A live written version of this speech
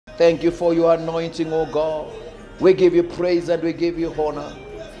Thank you for your anointing, oh God. We give you praise and we give you honor.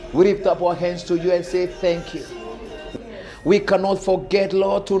 We lift up our hands to you and say thank you. We cannot forget,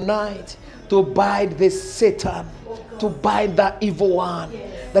 Lord, tonight to bind this Satan, to bind the evil one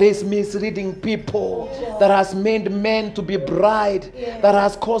that is misleading people, that has made men to be bride, that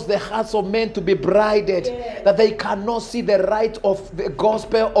has caused the hearts of men to be brided, that they cannot see the right of the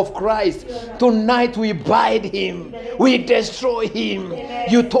gospel of Christ. Tonight we bind him, we destroy him.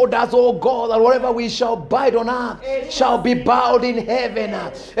 You told us, oh God, that whatever we shall bind on earth shall be bound in heaven,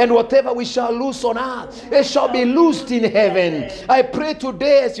 and whatever we shall loose on earth, it shall be loosed in heaven. I pray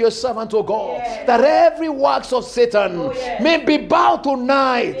today as your servant, oh God, that every works of Satan may be bound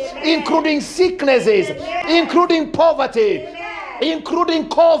tonight, including sicknesses, including poverty, including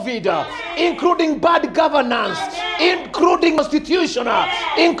COVID, including bad governance, including prostitution,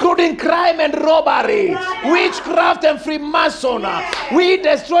 including crime and robbery, witchcraft and Freemason. We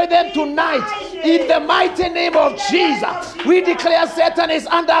destroy them tonight in the mighty name of Jesus. We declare Satan is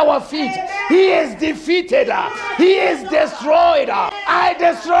under our feet. He is defeated. He is destroyed. I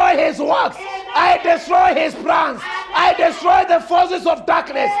destroy his works. I destroy his plans. I destroy the forces of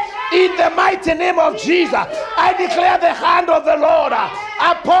darkness in the mighty name of Jesus. I declare the hand of the Lord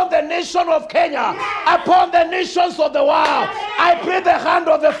upon the nation of Kenya, upon the nations of the world. I pray the hand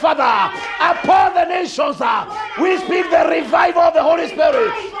of the Father upon the nations. We speak the revival of the Holy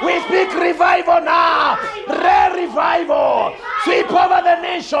Spirit. We speak revival now. Revival. Sweep over the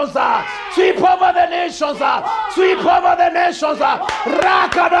nations. Sweep over the nations. Sweep over the nations.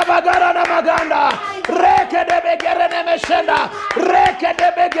 Rakada bagara maganda. Rekede begere meshenda.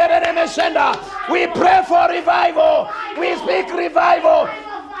 Rekede begere meshenda. We pray for revival. We speak revival.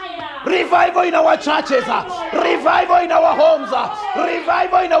 Revival in our churches, revival in our homes,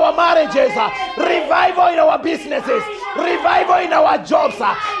 revival in our marriages, revival in our businesses, revival in our jobs,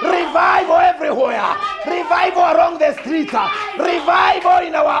 revival everywhere, revival along the streets, revival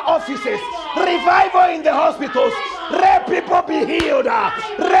in our offices, revival in the hospitals. Let people be healed.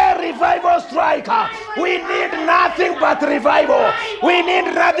 Let revival strike. We need nothing but revival. We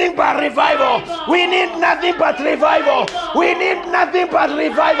need nothing but revival. We need nothing but revival. We need nothing but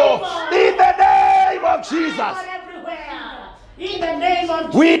revival. In the name of Jesus. In the name of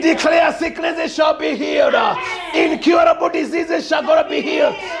Jesus. We declare sicknesses shall be healed. Incurable diseases shall gonna be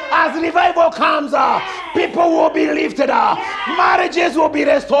healed. As revival comes, people will be lifted. Marriages will be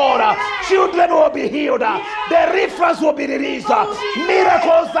restored. Children will be healed. The reference will be released.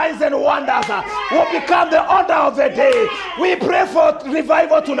 Miracles, signs, and wonders will become the order of the day. We pray for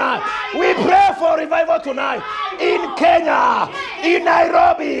revival tonight. We pray for revival tonight. In Kenya, in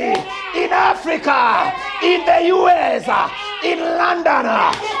Nairobi, in Africa, in the US, in London,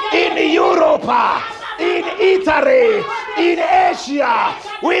 in Europe, in Italy, in Asia.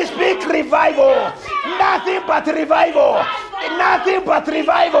 We speak revival. Nothing but revival. Nothing but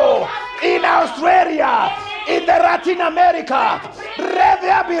revival. In Australia, in the Latin America, let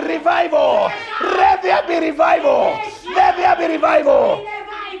there be revival. Let there be revival. Let there be revival.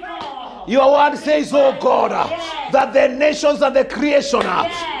 Your word says, oh God, that the nations and the creation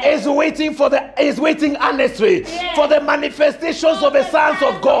is waiting earnestly for the manifestations of the sons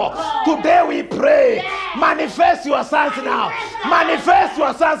of God. Today we pray, manifest your sons now. Manifest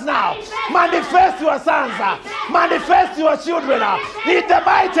your sons now. Manifest your sons. Manifest your children. In the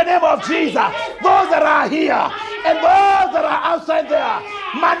mighty name of Jesus. Those that are here and those that are outside there,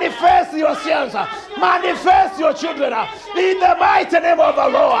 manifest your sons. Manifest your children. In the mighty name of the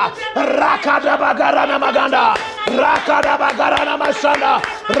Lord. Rakada bagarana maganda. Rakada bagarana mashanda.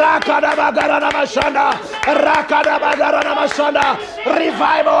 Rakada bagarana mashanda. Rakada bagarana mashanda.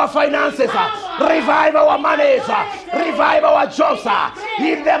 Revive our finances. Revive our monies. Revive our jobs.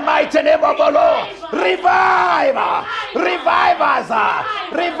 In the mighty name of the Lord. Revive. Revive us.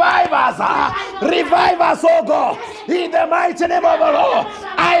 Revive us. Revive us, oh God. In the mighty name of the Lord.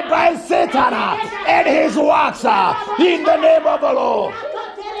 I bind Satan and his works in the name of the Lord.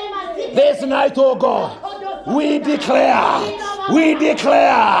 This night, oh God, we declare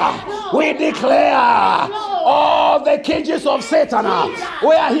all the cages of Satan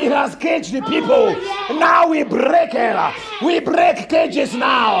where he has caged the people. Now we break it. We break cages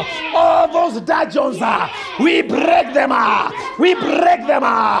now. All those dungeons, we break them. We break them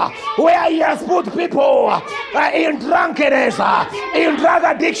where he has put people in drunkenness, in drug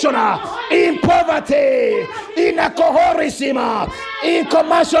addiction, in poverty, in alcoholism, in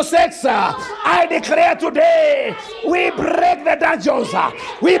commercial sex. I declare today, we break the dungeons.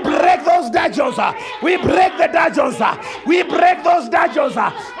 We break those dungeons. We break the dungeons. We break those dungeons.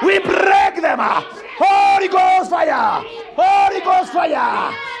 We break them. Holy Ghost fire. Holy Ghost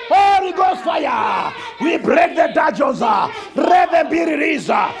fire. Holy Ghost fire. We break the dungeons. Let them be released.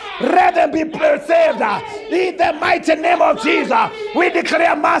 Let them be saved. In the mighty name of Jesus, we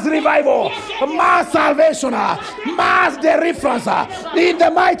declare mass revival, mass salvation, mass deliverance. In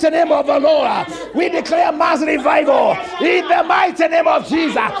the mighty name of the Lord, we declare mass revival. In the mighty name of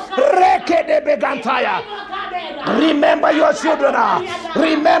Jesus. Remember your children.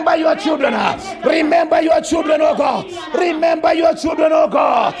 Remember your children. Remember your children, oh God. Remember your children, oh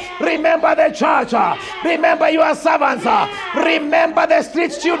God. Remember the church. Remember your servants. Remember the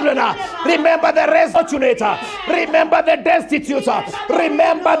street children. Remember the unfortunate. Remember the destitute.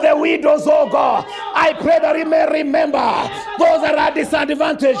 Remember the widows, oh God. I pray that you may remember those that are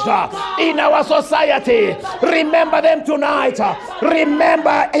disadvantaged in our society. Remember them tonight.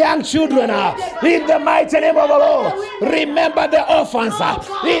 Remember young children in the mighty name of the Lord. Remember the orphans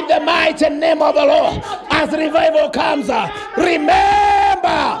in the mighty name of the Lord. As revival comes,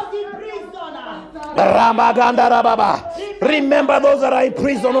 remember. Remember those that are in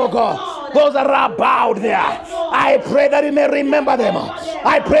prison, oh God. Those that are bowed there. I pray that you may remember them.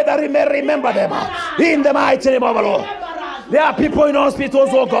 I pray that you may remember them in the mighty name of the Lord. There are people in hospitals,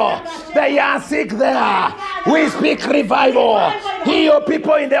 oh God. They are sick there. We speak revival. Heal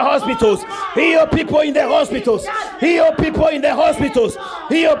people in the hospitals. Heal people in the hospitals. Heal people in the hospitals.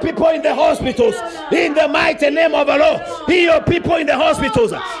 Heal people in the hospitals. In the mighty name of the Lord. Heal people in the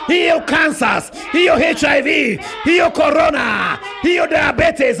hospitals. Heal cancers. Heal HIV. Heal corona. Heal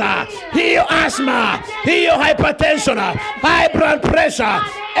diabetes. Heal asthma. Heal hypertension. High blood pressure.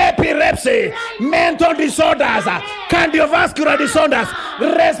 Epilepsy, mental disorders, cardiovascular disorders,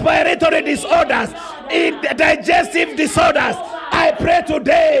 respiratory disorders, digestive disorders. I pray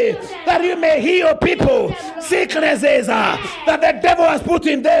today that you may heal people, sicknesses that the devil has put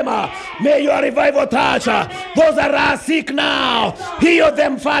in them. May your revival touch those that are sick now. Heal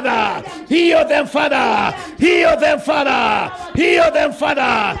them, Father. Heal them, Father. Heal them, Father. Heal them,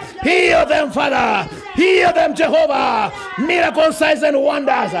 Father. Heal them, Father. Heal them, Jehovah. Miracle signs and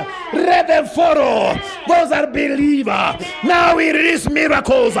wonders. Let them follow those that believe. Now we release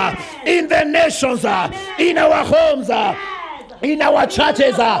miracles in the nations, in our homes, in our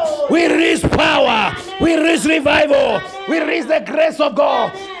churches. We release power. We release revival. We release the grace of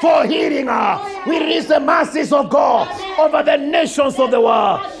God for healing. We release the mercies of God over the nations of the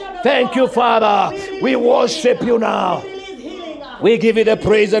world. Thank you, Father. We worship you now. We give you the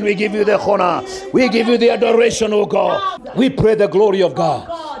praise and we give you the honor. We give you the adoration, oh God. We pray the glory of God.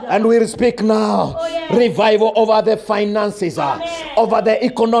 And we speak now revival over the finances, over the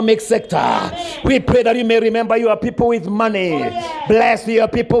economic sector. We pray that you may remember your people with money. Bless your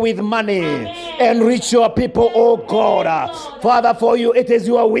people with money. Enrich your people, oh God. Father, for you it is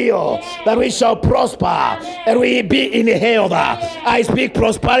your will that we shall prosper and we be in health. I speak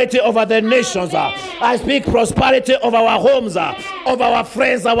prosperity over the nations. I speak prosperity of our homes, of our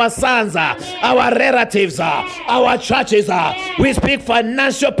friends, our sons, our relatives, our churches. We speak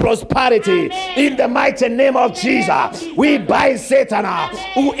financial prosperity in the mighty name of Jesus. We bind Satan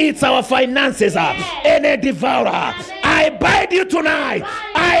who eats our finances, any devourer. I bind you tonight.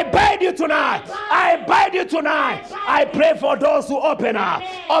 I bind you tonight. I bind you tonight. I pray for those who open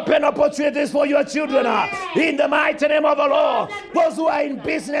opportunities for your children in the mighty name of the Lord. Those who are in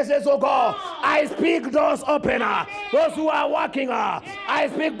businesses, oh God, I speak doors open. Those who are working, I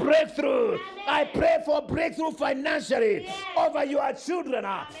speak breakthrough. I pray for breakthrough financially over your children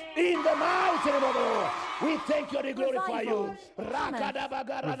in the mighty name of the Lord. We thank you and glorify you.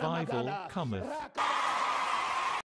 Revival cometh.